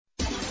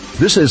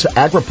This is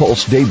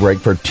AgriPulse Daybreak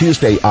for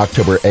Tuesday,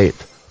 October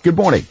 8th. Good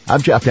morning.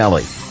 I'm Jeff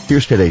Daly.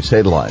 Here's today's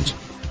headlines.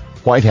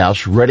 White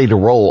House ready to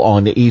roll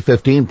on the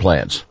E15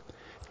 plans.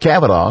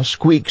 Kavanaugh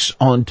squeaks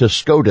onto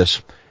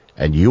SCOTUS,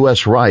 and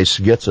U.S. rice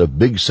gets a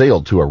big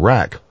sale to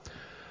Iraq.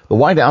 The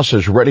White House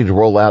is ready to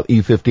roll out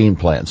E15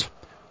 plans.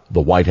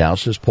 The White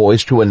House is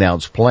poised to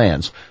announce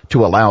plans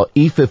to allow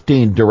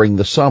E15 during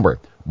the summer,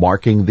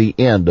 marking the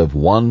end of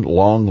one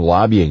long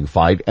lobbying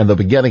fight and the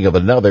beginning of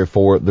another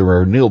for the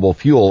renewable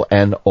fuel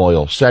and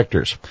oil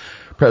sectors.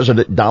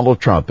 President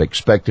Donald Trump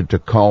expected to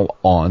call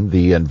on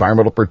the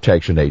Environmental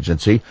Protection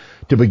Agency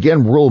to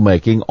begin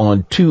rulemaking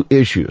on two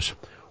issues.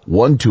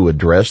 One to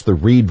address the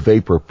reed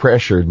vapor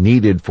pressure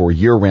needed for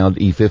year-round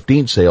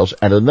E15 sales,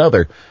 and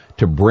another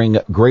to bring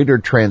greater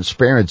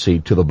transparency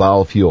to the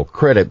biofuel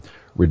credit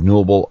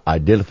renewable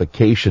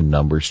identification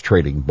numbers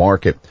trading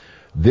market.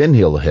 Then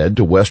he'll head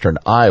to western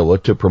Iowa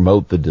to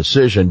promote the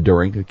decision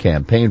during a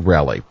campaign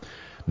rally.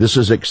 This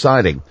is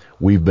exciting.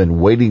 We've been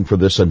waiting for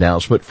this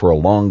announcement for a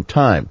long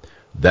time.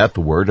 That's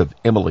the word of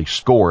Emily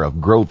Score of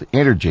Growth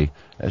Energy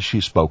as she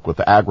spoke with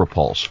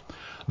AgriPulse.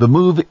 The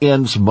move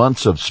ends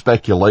months of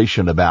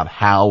speculation about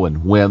how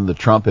and when the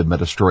Trump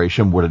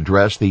administration would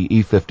address the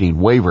E15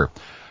 waiver.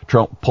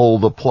 Trump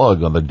pulled the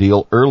plug on the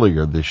deal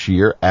earlier this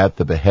year at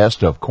the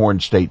behest of Corn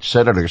State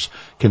senators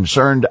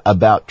concerned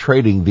about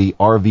trading the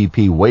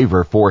RVP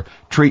waiver for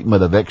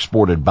treatment of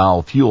exported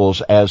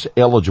biofuels as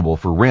eligible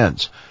for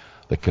RINs.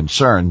 The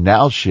concern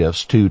now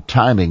shifts to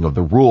timing of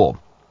the rule.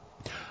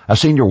 A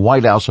senior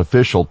White House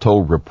official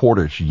told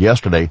reporters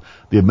yesterday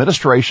the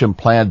administration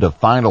planned to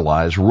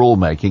finalize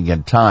rulemaking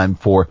in time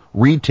for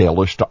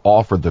retailers to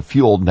offer the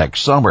fuel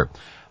next summer.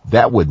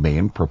 That would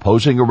mean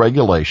proposing a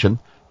regulation,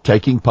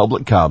 taking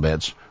public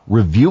comments,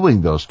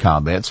 reviewing those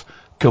comments,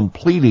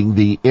 completing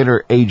the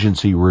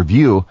interagency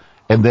review,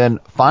 and then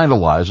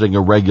finalizing a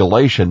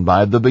regulation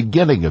by the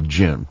beginning of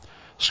June.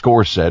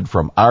 Score said,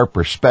 from our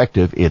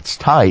perspective, it's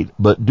tight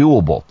but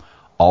doable.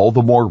 All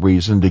the more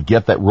reason to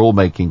get that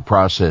rulemaking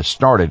process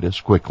started as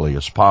quickly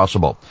as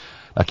possible.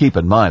 Now keep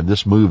in mind,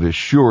 this move is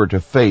sure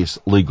to face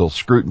legal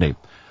scrutiny.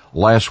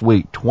 Last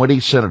week,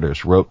 20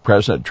 senators wrote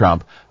President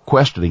Trump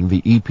questioning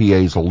the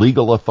EPA's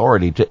legal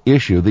authority to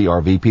issue the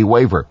RVP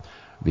waiver.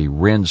 The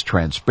RINs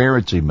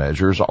transparency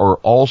measures are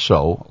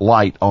also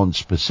light on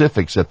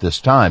specifics at this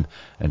time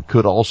and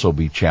could also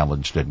be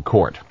challenged in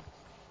court.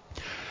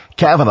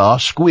 Kavanaugh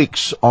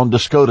squeaks on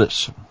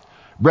SCOTUS.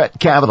 Brett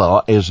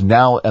Kavanaugh is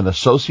now an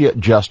Associate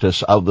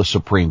Justice of the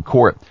Supreme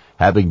Court,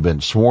 having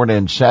been sworn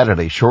in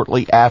Saturday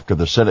shortly after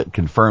the Senate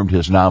confirmed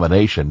his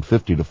nomination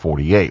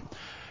 50-48.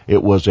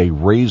 It was a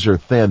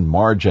razor-thin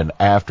margin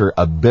after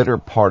a bitter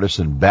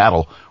partisan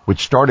battle,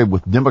 which started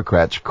with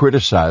Democrats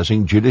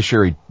criticizing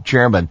Judiciary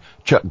Chairman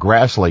Chuck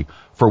Grassley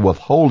for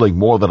withholding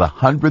more than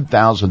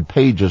 100,000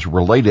 pages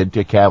related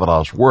to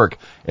Kavanaugh's work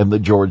in the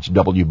George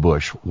W.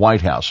 Bush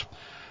White House.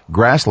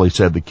 Grassley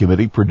said the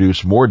committee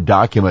produced more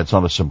documents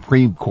on a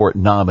Supreme Court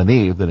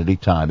nominee than any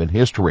time in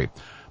history.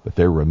 But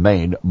there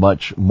remained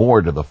much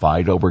more to the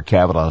fight over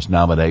Kavanaugh's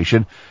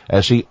nomination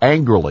as he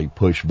angrily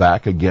pushed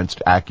back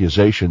against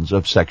accusations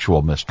of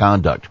sexual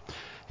misconduct.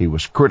 He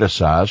was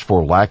criticized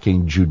for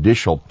lacking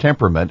judicial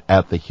temperament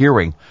at the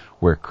hearing,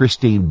 where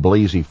Christine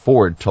Blasey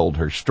Ford told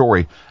her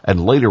story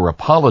and later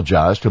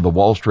apologized to the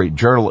Wall Street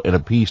Journal in a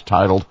piece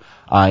titled,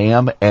 "I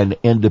am an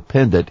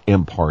independent,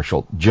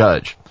 impartial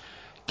judge."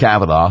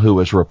 Kavanaugh, who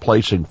is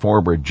replacing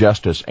former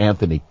Justice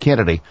Anthony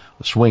Kennedy,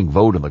 the swing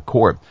vote in the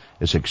court,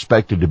 is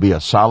expected to be a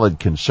solid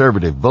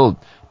conservative vote,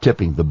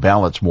 tipping the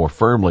balance more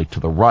firmly to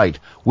the right,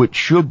 which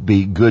should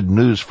be good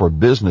news for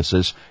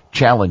businesses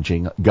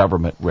challenging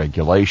government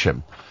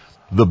regulation.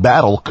 The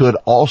battle could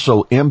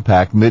also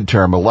impact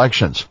midterm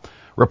elections.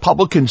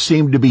 Republicans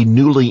seem to be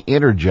newly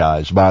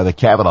energized by the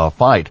Kavanaugh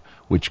fight,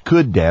 which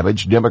could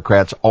damage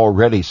Democrats'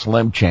 already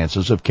slim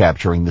chances of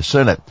capturing the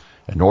Senate.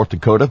 In North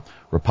Dakota,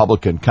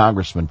 Republican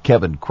Congressman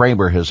Kevin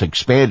Cramer has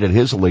expanded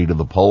his lead in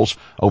the polls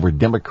over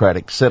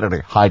Democratic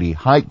Senator Heidi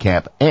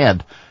Heitkamp,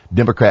 and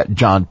Democrat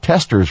John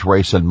Tester's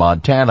race in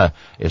Montana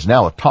is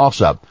now a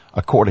toss-up,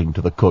 according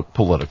to the Cook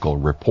Political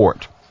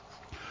Report.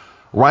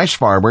 Rice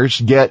farmers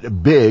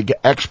get big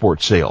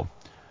export sale.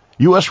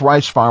 U.S.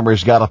 rice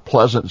farmers got a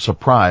pleasant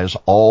surprise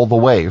all the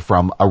way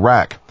from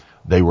Iraq.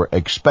 They were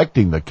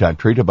expecting the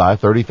country to buy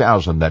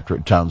 30,000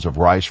 metric tons of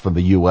rice from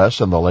the U.S.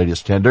 in the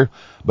latest tender,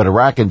 but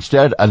Iraq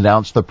instead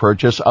announced the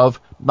purchase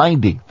of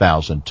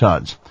 90,000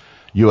 tons.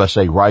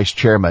 USA Rice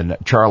Chairman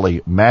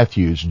Charlie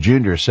Matthews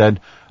Jr.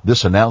 said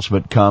this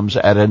announcement comes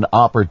at an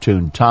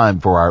opportune time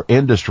for our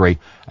industry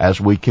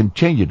as we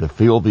continue to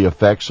feel the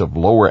effects of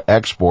lower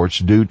exports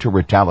due to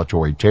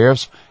retaliatory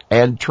tariffs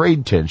and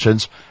trade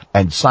tensions,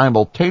 and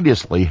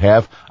simultaneously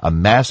have a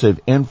massive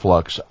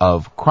influx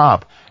of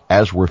crop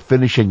as we're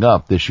finishing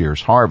up this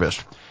year's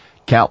harvest.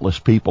 Countless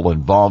people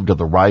involved in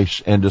the rice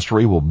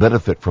industry will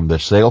benefit from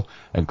this sale,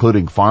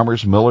 including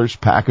farmers, millers,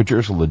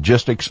 packagers,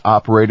 logistics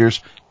operators,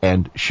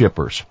 and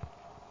shippers.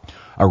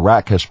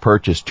 Iraq has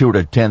purchased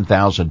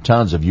 210,000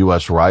 tons of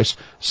U.S. rice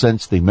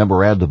since the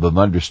Memorandum of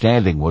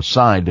Understanding was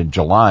signed in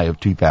July of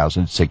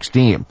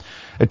 2016.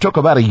 It took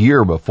about a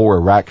year before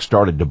Iraq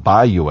started to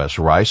buy U.S.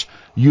 rice,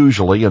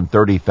 usually in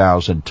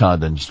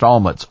 30,000-ton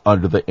installments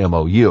under the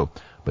MOU.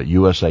 But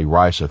USA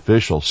Rice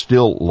officials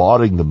still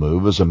lauding the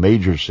move as a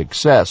major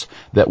success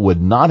that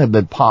would not have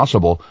been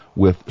possible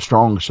with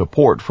strong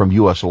support from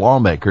U.S.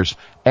 lawmakers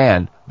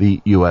and the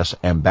U.S.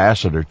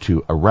 ambassador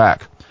to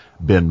Iraq.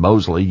 Ben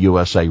Mosley,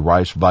 USA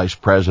Rice Vice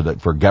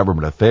President for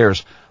Government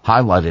Affairs,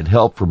 highlighted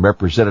help from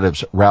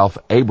Representatives Ralph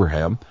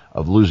Abraham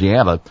of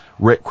Louisiana,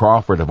 Rick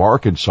Crawford of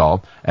Arkansas,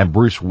 and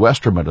Bruce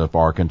Westerman of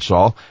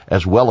Arkansas,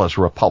 as well as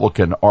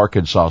Republican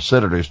Arkansas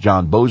Senators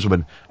John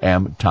Boozman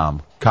and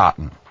Tom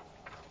Cotton.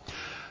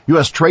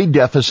 U.S. trade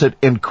deficit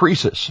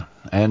increases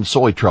and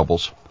soy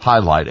troubles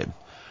highlighted.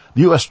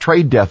 The U.S.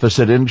 trade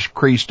deficit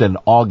increased in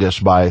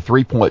August by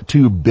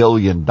 $3.2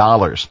 billion,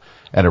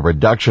 and a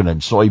reduction in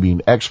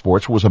soybean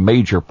exports was a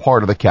major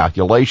part of the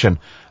calculation.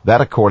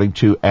 That according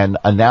to an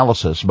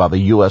analysis by the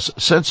U.S.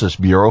 Census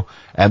Bureau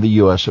and the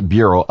U.S.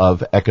 Bureau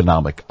of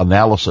Economic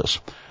Analysis.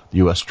 The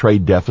U.S.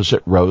 trade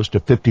deficit rose to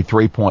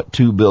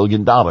 $53.2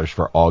 billion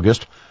for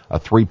August, a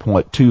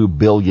 $3.2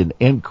 billion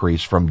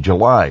increase from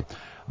July.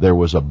 There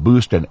was a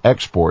boost in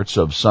exports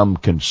of some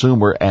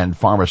consumer and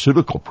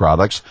pharmaceutical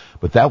products,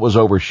 but that was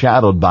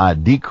overshadowed by a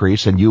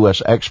decrease in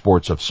U.S.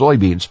 exports of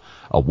soybeans,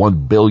 a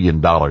 $1 billion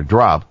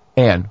drop,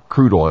 and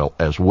crude oil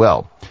as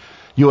well.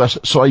 U.S.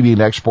 soybean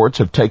exports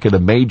have taken a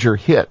major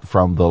hit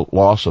from the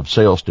loss of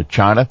sales to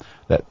China,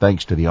 that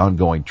thanks to the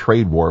ongoing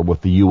trade war with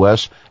the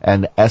U.S.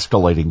 and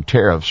escalating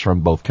tariffs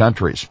from both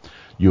countries.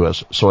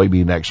 U.S.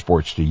 soybean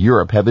exports to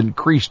Europe have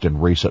increased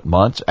in recent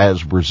months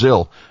as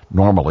Brazil,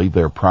 normally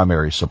their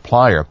primary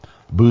supplier,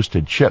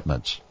 boosted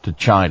shipments to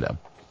China.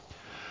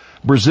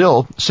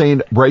 Brazil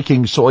seeing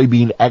breaking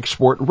soybean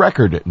export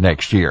record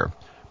next year.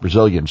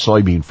 Brazilian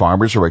soybean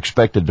farmers are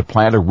expected to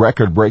plant a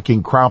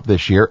record-breaking crop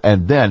this year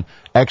and then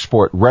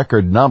export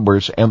record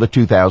numbers in the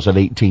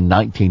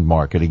 2018-19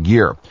 marketing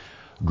year.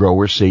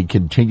 Growers see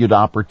continued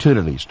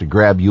opportunities to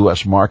grab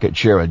U.S. market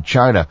share in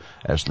China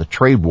as the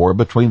trade war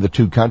between the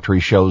two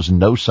countries shows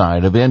no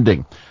sign of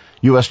ending.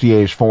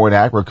 USDA's Foreign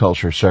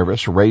Agriculture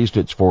Service raised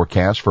its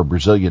forecast for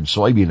Brazilian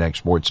soybean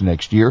exports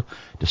next year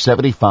to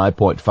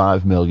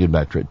 75.5 million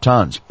metric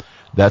tons.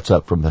 That's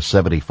up from the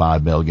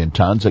 75 million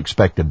tons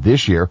expected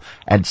this year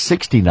and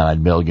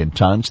 69 million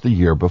tons the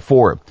year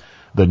before.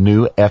 The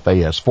new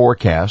FAS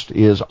forecast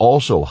is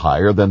also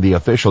higher than the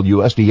official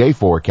USDA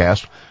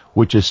forecast,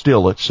 which is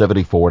still at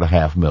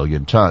 74.5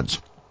 million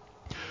tons.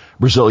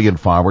 Brazilian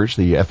farmers,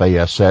 the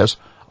FAS says,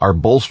 are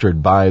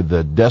bolstered by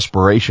the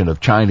desperation of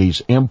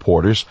Chinese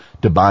importers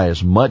to buy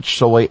as much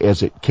soy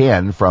as it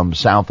can from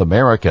South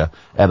America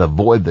and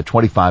avoid the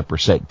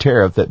 25%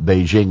 tariff that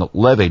Beijing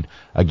levied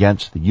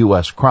against the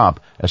U.S. crop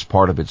as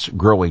part of its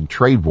growing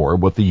trade war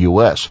with the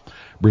U.S.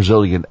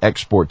 Brazilian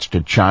exports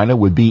to China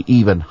would be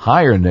even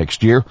higher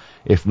next year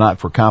if not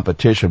for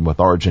competition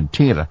with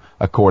Argentina,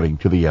 according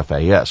to the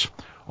FAS.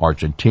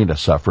 Argentina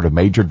suffered a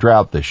major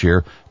drought this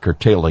year,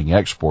 curtailing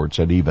exports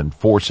and even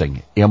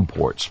forcing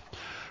imports.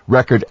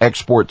 Record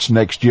exports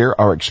next year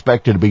are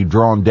expected to be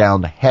drawn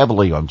down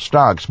heavily on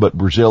stocks, but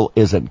Brazil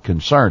isn't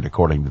concerned,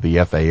 according to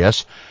the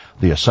FAS.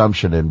 The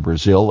assumption in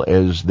Brazil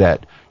is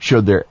that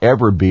should there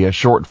ever be a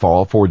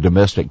shortfall for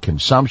domestic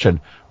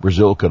consumption,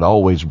 Brazil could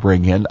always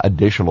bring in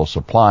additional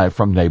supply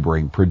from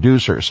neighboring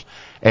producers.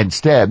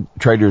 Instead,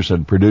 traders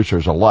and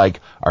producers alike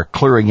are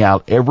clearing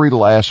out every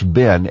last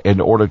bin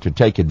in order to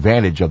take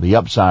advantage of the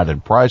upside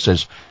in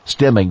prices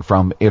stemming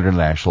from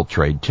international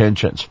trade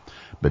tensions.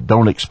 But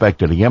don't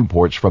expect any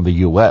imports from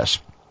the U.S.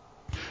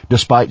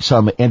 Despite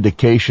some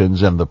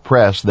indications in the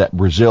press that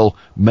Brazil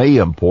may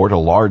import a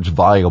large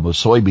volume of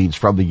soybeans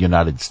from the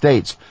United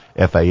States,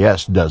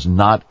 FAS does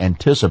not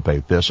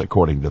anticipate this,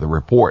 according to the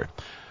report.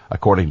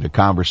 According to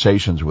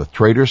conversations with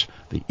traders,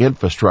 the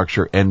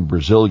infrastructure in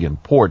Brazilian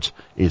ports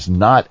is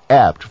not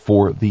apt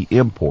for the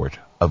import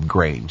of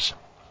grains.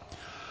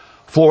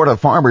 Florida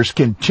farmers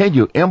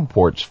continue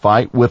imports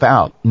fight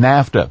without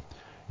NAFTA.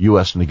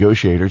 U.S.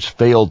 negotiators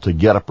failed to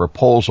get a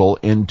proposal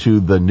into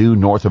the new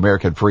North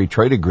American Free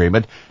Trade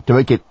Agreement to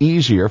make it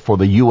easier for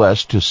the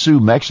U.S. to sue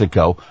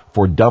Mexico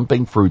for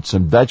dumping fruits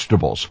and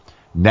vegetables.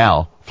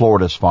 Now,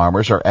 Florida's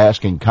farmers are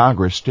asking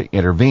Congress to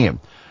intervene.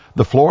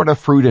 The Florida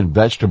Fruit and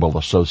Vegetable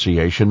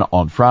Association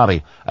on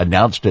Friday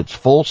announced its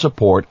full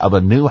support of a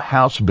new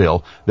House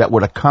bill that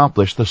would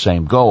accomplish the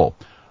same goal.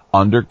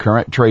 Under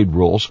current trade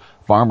rules,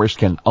 farmers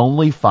can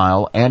only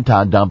file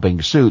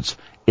anti-dumping suits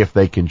if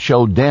they can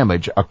show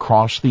damage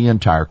across the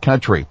entire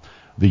country.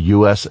 The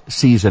U.S.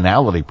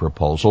 seasonality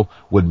proposal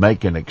would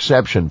make an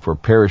exception for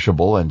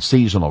perishable and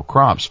seasonal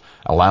crops,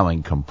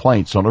 allowing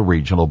complaints on a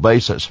regional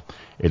basis.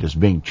 It is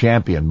being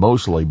championed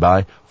mostly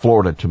by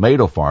Florida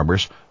tomato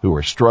farmers who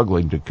are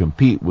struggling to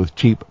compete with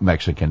cheap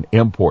Mexican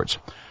imports.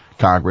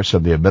 Congress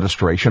and the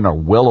administration are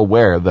well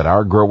aware that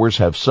our growers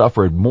have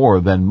suffered more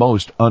than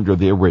most under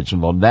the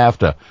original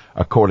NAFTA,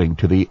 according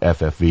to the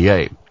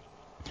FFVA.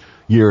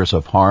 Years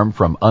of harm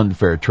from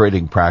unfair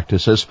trading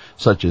practices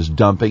such as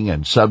dumping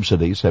and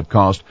subsidies have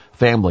caused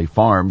family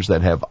farms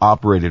that have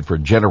operated for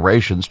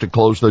generations to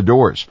close their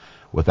doors.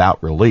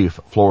 Without relief,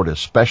 Florida's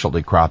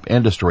specialty crop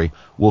industry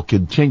will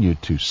continue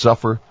to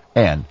suffer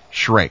and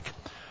shrink.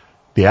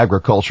 The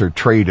Agriculture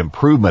Trade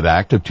Improvement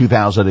Act of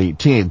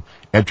 2018,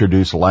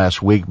 introduced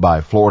last week by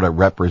Florida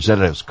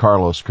Representatives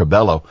Carlos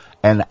Curbelo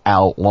and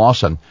Al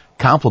Lawson,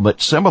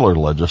 complements similar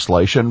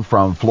legislation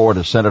from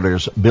Florida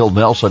Senators Bill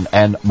Nelson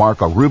and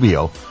Marco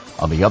Rubio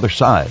on the other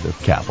side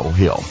of Capitol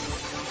Hill.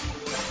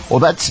 Well,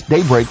 that's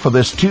Daybreak for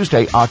this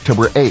Tuesday,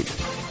 October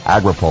 8th.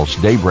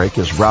 AgriPulse Daybreak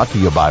is brought to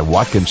you by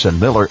Watkinson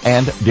Miller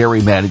and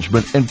Dairy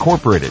Management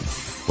Incorporated.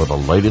 For the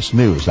latest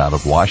news out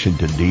of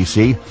Washington,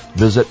 D.C.,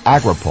 visit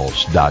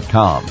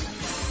agripulse.com.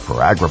 For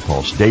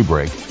AgriPulse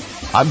Daybreak,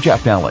 I'm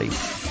Jeff Nally.